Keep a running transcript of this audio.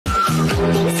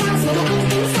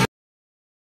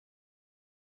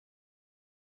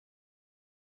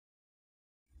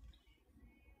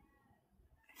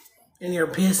And you're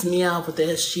pissing me off with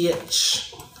that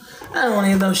shit. I don't want to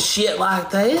hear no shit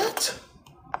like that.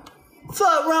 What's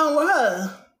wrong with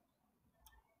her?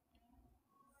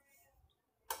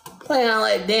 Playing all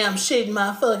that damn shit in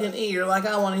my fucking ear like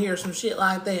I want to hear some shit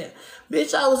like that.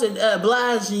 Bitch, I was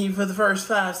obliging you for the first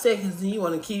 5 seconds and you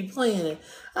want to keep playing it.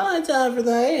 I don't have time for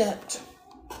that.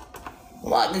 I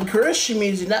like the Christian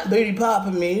music, not booty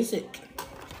popping music.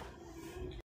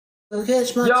 I'll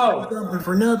catch my jumping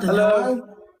for nothing. Hello?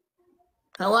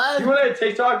 Hello? You want a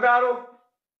TikTok battle?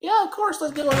 Yeah, of course.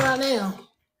 Let's do one right now.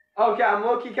 Okay, I'm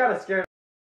low-key kind of scared.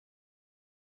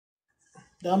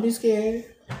 Don't be scared.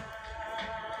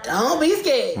 Don't be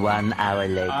scared. 1 hour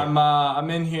later. I'm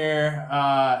in here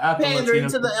at the pandering Latino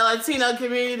to the Latino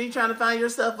community, trying to find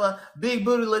yourself a big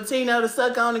booty Latino to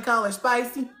suck on and call her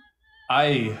spicy.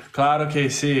 Ay, claro que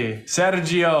sí.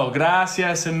 Sergio,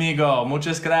 gracias, amigo.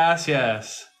 Muchas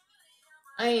gracias.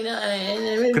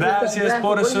 Gracias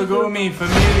por Sugumi,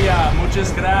 familia.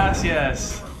 Muchas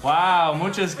gracias. Wow,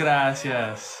 muchas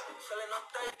gracias.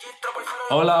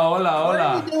 Hola, hola, hola. What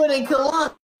are you doing in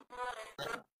Colombia?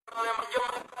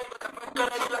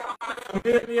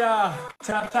 Familia,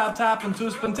 tap, tap, tap en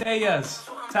tus pantallas.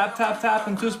 Tap, tap, tap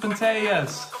en tus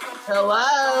pantallas.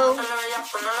 Hello?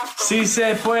 Si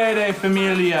se puede,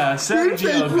 familia.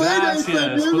 Sergio,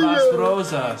 gracias por las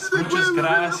rosas. Muchas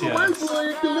gracias.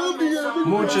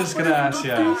 Muchas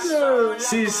gracias.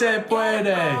 Si se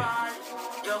puede.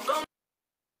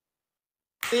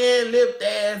 Thin-lipped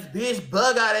ass bitch,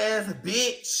 bug-out ass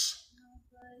bitch.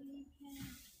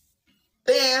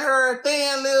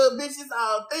 Thin little bitches,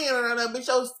 all thin around that bitch.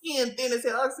 Your skin thin as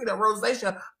hell. I see the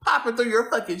rosacea popping through your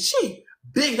fucking cheek.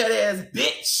 Big head ass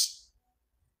bitch.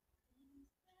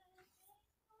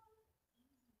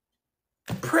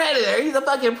 Predator. He's a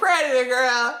fucking predator,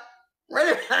 girl.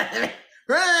 Running around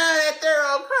that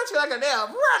thorough country like a damn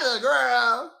predator,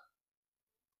 girl.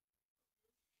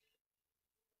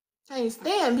 Can't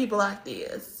stand people like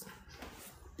this.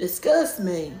 Disgust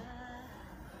me.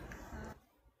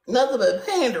 Nothing but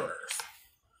panderers.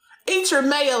 Eat your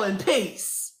mayo in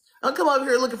peace. Don't come over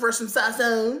here looking for some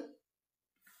sazon.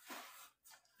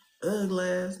 Ugly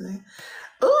ass nigga.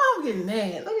 Oh, I'm getting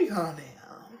mad. Let me calm down.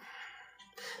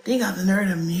 They got the nerve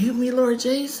to mute me, Lord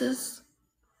Jesus.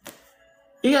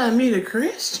 You gotta mute a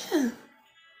Christian.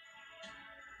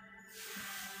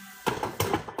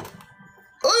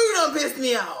 Oh, you done pissed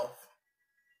me off.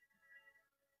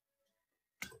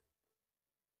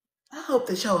 I hope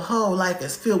that your whole life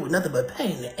is filled with nothing but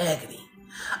pain and agony.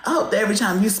 I hope that every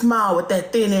time you smile with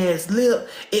that thin ass lip,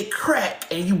 it crack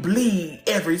and you bleed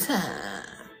every time.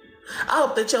 I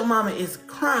hope that your mama is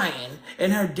crying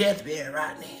in her deathbed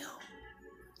right now.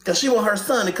 Because she want her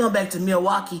son to come back to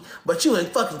Milwaukee, but you in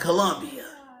fucking Columbia.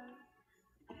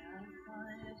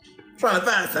 Trying to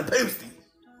find some pussy.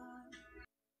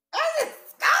 That's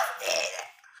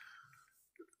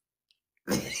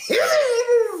disgusting.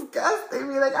 You're disgusting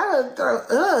me. Like, I would throw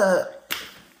up.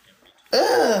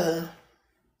 Ugh.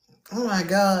 Oh my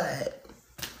God.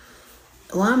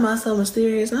 Why am I so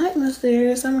mysterious? I ain't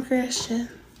mysterious. I'm a Christian.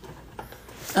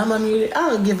 I'm unmuted. I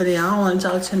don't give a damn. I don't want to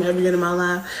talk to him every day in my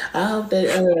life. I hope that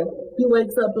he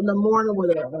wakes up in the morning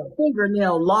with a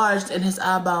fingernail lodged in his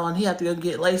eyeball and he have to go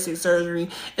get LASIK surgery,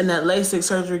 and that LASIK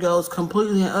surgery goes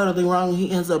completely and utterly wrong.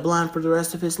 He ends up blind for the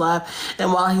rest of his life.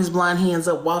 And while he's blind, he ends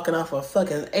up walking off a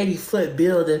fucking 80-foot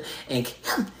building and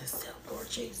killing himself, Lord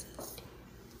Jesus.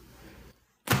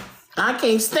 I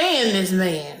can't stand this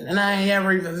man, and I ain't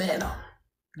ever even met him.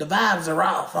 The vibes are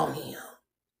off on him.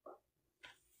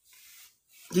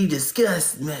 He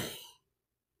disgusts me.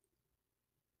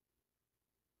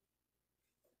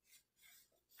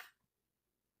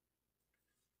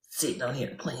 Sitting on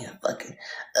here playing fucking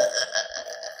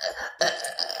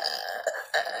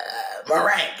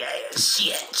merengue and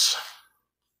shit.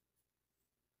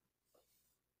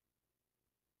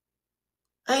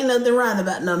 Ain't nothing right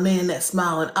about no man that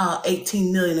smiling all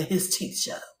 18 million of his teeth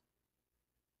show.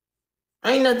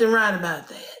 Ain't nothing right about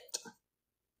that.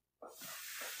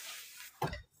 I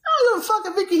don't give a fuck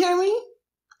if he can hear me.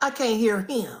 I can't hear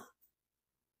him.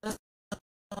 That's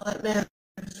all that matters.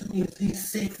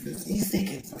 He's sick. He's sick.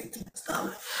 It's making my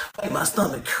stomach. Make my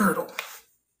stomach curdle.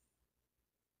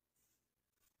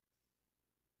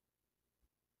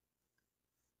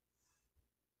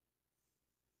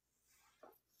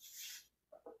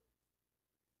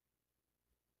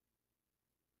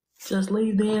 Just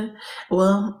leave then.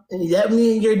 Well, that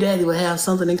me and your daddy would have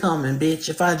something in common, bitch,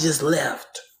 if I just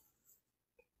left.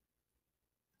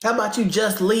 How about you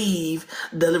just leave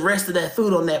the rest of that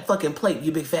food on that fucking plate,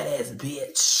 you big fat ass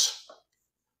bitch?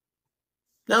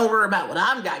 Don't worry about what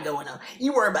I've got going on.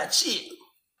 You worry about you.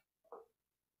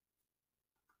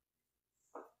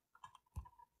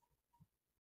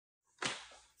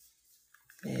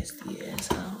 Nasty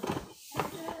asshole.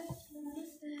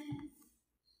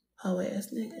 Hoe ass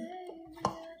nigga.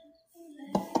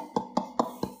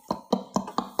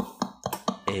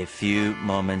 A few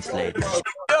moments later.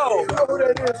 Yo, you know who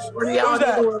that is? What are y'all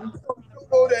that? doing? You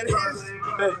know who that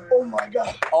is? Oh my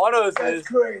god. Oh, I know this That's is.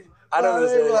 crazy. I know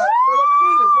this is.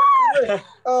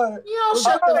 Y'all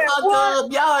shut the fuck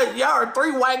up. Y'all are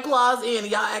 3 White Claws in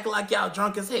and y'all act like y'all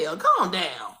drunk as hell. Calm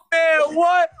down. Man,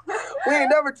 what? We ain't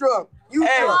never drunk. You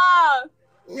drunk.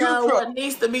 No, what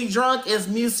needs to be drunk is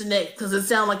Mucinex because it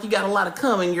sounds like you got a lot of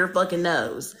cum in your fucking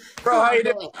nose. Bro, how you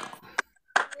doing?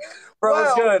 Bro,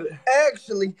 it's good.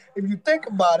 Actually, if you think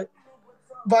about it,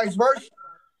 vice versa.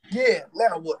 Yeah,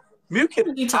 now what? What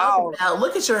are you talking about?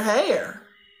 Look at your hair.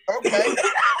 Okay.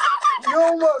 You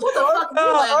almost What the start. fuck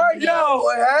you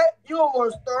laughing at? You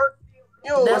almost start.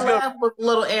 That laugh was a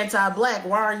little anti-black.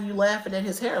 Why are you laughing at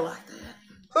his hair like that?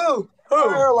 Who?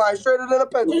 My hairline straighter than a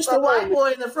pencil. Just the white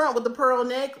boy in the front with the pearl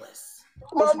necklace.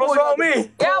 What's wrong with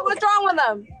me? Yeah, what's wrong with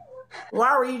them?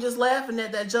 Why were you just laughing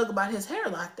at that joke about his hair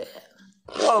like that?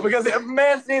 Oh, because if a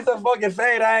man needs a fucking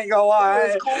fade, I ain't gonna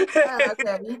lie.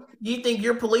 Okay. You think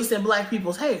you're policing black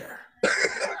people's hair?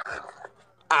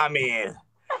 I mean,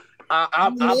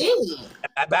 I'm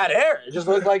bad hair. It just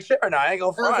looks like shit right now. I ain't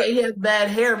gonna front. Okay, he has bad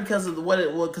hair because of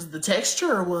because of the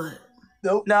texture or what?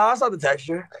 Nope. No, it's not the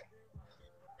texture.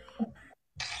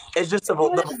 It's just the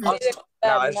velocity.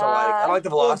 No, it's I like the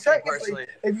velocity personally.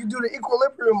 If you do the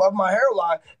equilibrium of my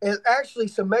hairline, it's actually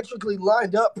symmetrically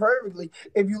lined up perfectly.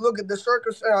 If you look at the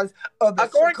circumference of the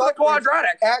according to the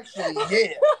quadratic. Actually,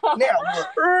 yeah. Now look.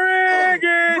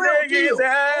 Riggedy,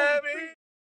 heavy.